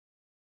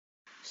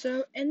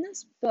So in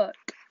this book,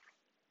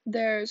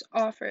 there's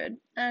Offred,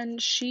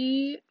 and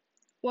she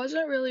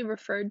wasn't really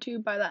referred to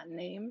by that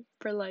name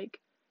for like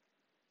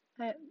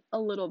a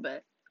little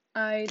bit.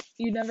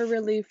 You never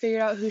really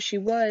figured out who she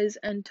was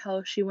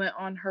until she went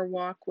on her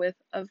walk with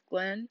of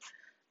Glen,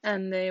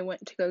 and they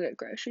went to go get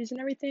groceries and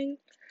everything.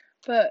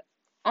 But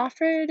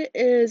Offred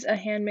is a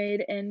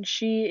handmaid, and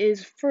she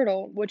is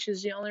fertile, which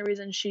is the only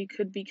reason she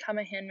could become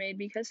a handmaid,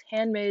 because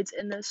handmaids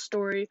in this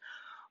story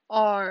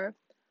are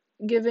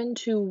given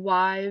to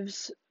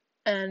wives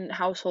and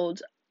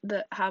households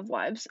that have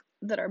wives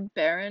that are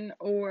barren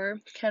or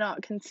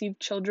cannot conceive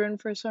children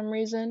for some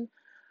reason.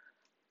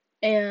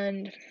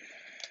 And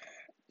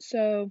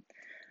so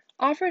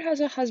Offred has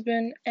a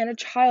husband and a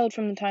child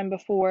from the time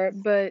before,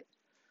 but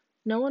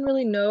no one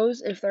really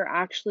knows if they're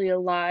actually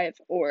alive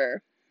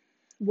or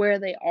where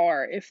they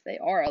are, if they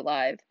are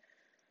alive.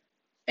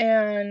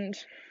 And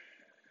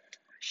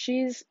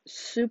she's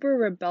super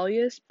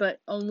rebellious,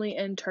 but only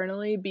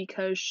internally,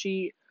 because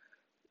she,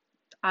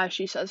 as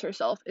she says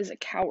herself, is a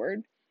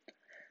coward.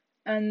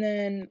 And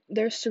then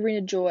there's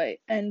Serena Joy,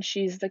 and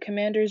she's the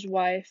commander's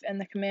wife,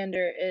 and the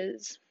commander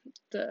is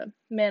the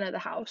man of the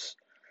house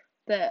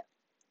that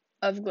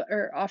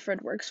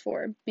Offred works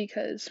for,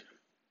 because,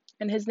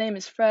 and his name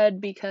is Fred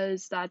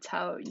because that's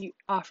how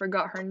Offred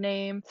got her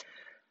name.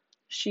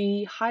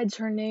 She hides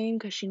her name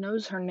because she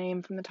knows her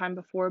name from the time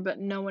before, but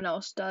no one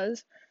else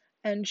does,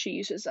 and she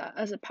uses that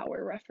as a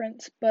power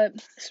reference. But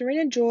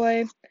Serena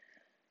Joy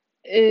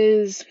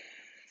is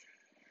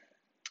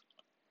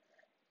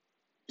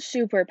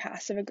super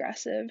passive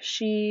aggressive.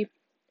 She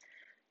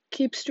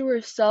keeps to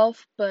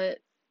herself, but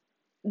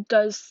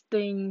does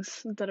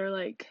things that are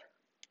like,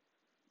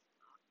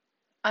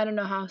 I don't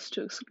know how else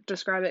to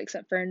describe it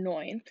except for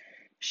annoying.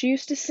 She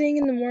used to sing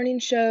in the morning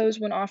shows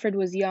when Offred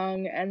was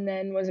young, and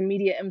then was a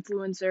media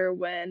influencer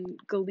when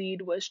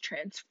Gilead was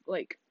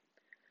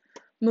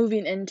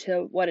moving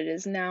into what it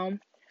is now.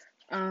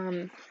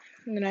 And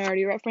then I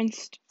already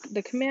referenced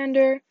the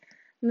commander.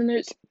 And then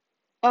there's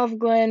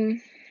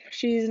Glen.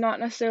 She's not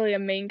necessarily a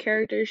main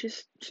character,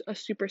 she's a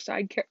super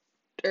side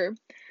character,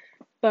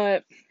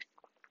 but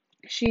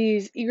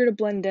she's eager to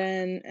blend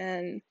in,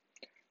 and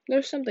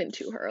there's something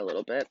to her a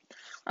little bit.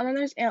 And then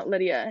there's Aunt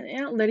Lydia, and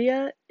Aunt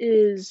Lydia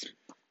is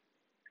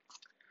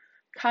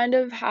kind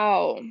of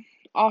how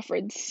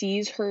Offred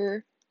sees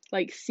her,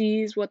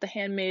 sees what the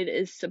handmaid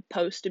is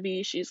supposed to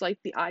be. She's like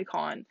the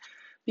icon,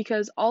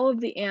 because all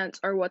of the aunts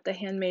are what the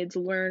handmaids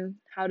learn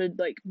how to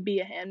be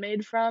a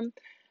handmaid from,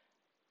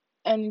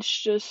 and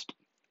it's just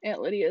Aunt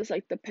Lydia is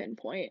like the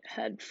pinpoint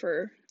head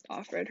for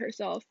Offred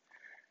herself.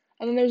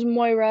 And then there's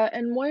Moira,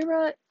 and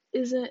Moira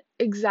isn't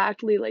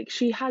exactly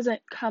she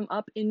hasn't come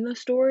up in the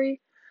story,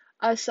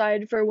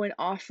 aside for when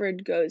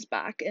Offred goes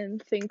back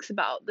and thinks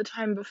about the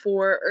time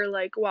before,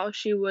 or while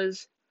she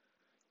was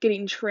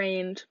getting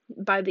trained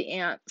by the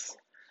aunts,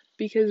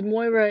 because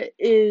Moira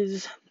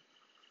is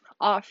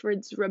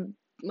Offred's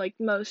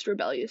most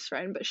rebellious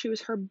friend, but she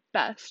was her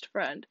best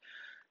friend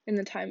in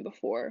the time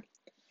before.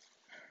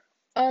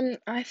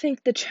 I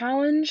think the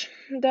challenge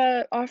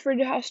that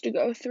Offred has to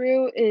go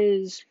through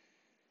is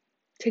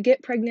to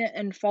get pregnant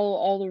and follow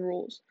all the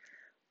rules,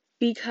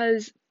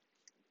 because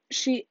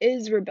she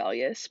is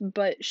rebellious,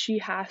 but she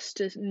has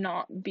to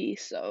not be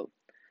so.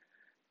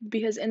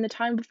 Because in the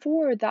time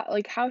before that,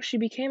 how she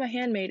became a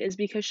handmaid is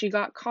because she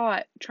got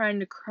caught trying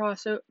to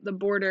cross the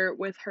border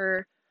with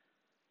her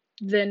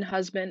then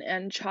husband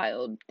and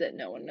child that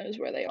no one knows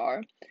where they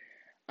are.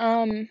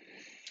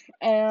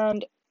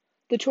 And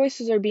the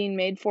choices are being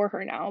made for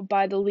her now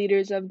by the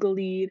leaders of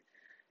Gilead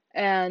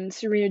and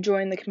Serena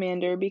Joy and the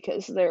commander,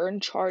 because they're in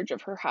charge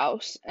of her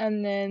house,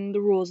 and then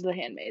the rules of the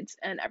handmaids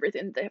and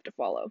everything that they have to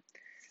follow.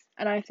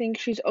 And I think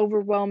she's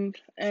overwhelmed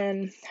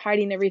and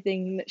hiding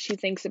everything that she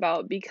thinks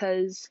about,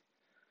 because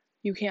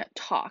you can't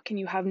talk and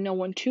you have no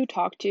one to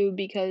talk to,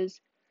 because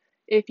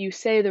if you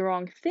say the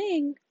wrong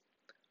thing,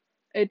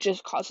 it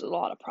just causes a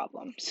lot of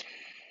problems.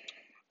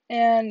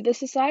 And the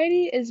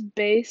society is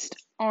based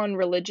on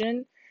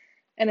religion,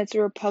 and it's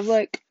a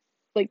republic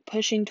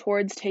pushing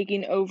towards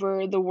taking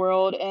over the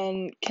world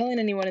and killing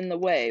anyone in the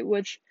way,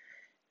 which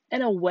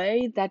in a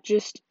way that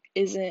just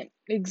isn't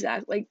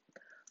exact.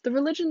 The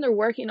religion they're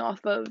working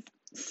off of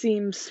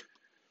seems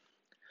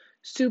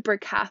super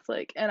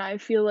Catholic, and I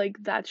feel like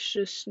that's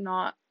just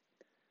not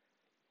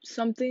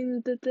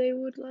something that they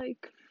would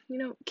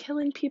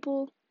killing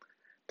people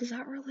does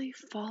not really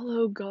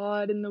follow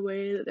God in the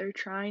way that they're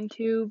trying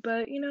to,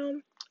 but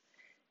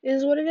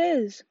is what it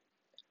is.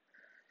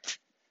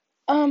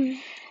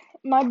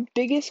 My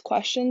biggest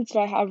questions that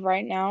I have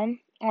right now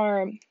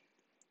are,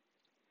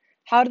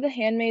 how do the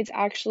handmaids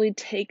actually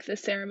take the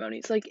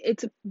ceremonies?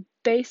 It's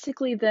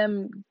basically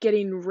them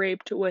getting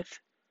raped with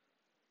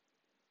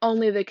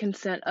only the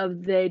consent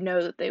of, they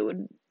know that they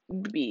would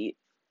be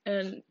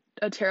in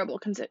a terrible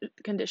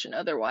condition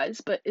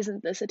otherwise, but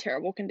isn't this a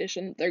terrible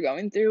condition they're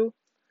going through?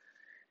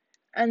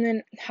 And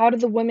then how do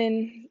the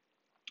women,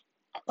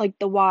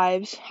 the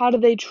wives, how do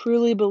they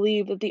truly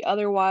believe that the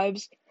other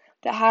wives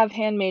that have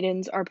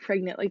handmaidens are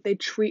pregnant. Like they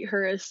treat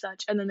her as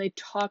such, and then they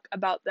talk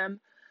about them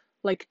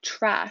like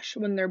trash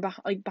when they're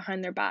like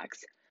behind their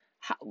backs.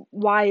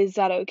 Why is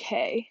that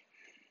okay?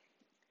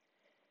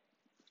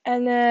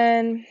 And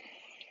then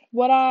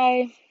what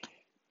I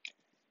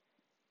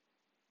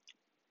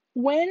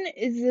when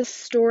is this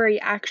story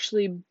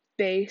actually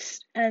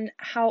based, and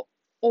how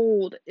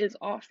old is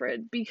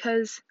Offred?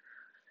 Because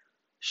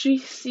she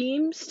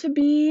seems to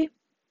be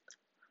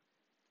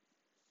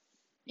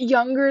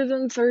younger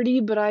than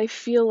 30, but I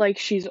feel like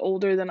she's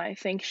older than I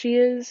think she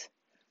is.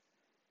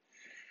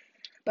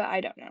 But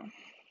I don't know.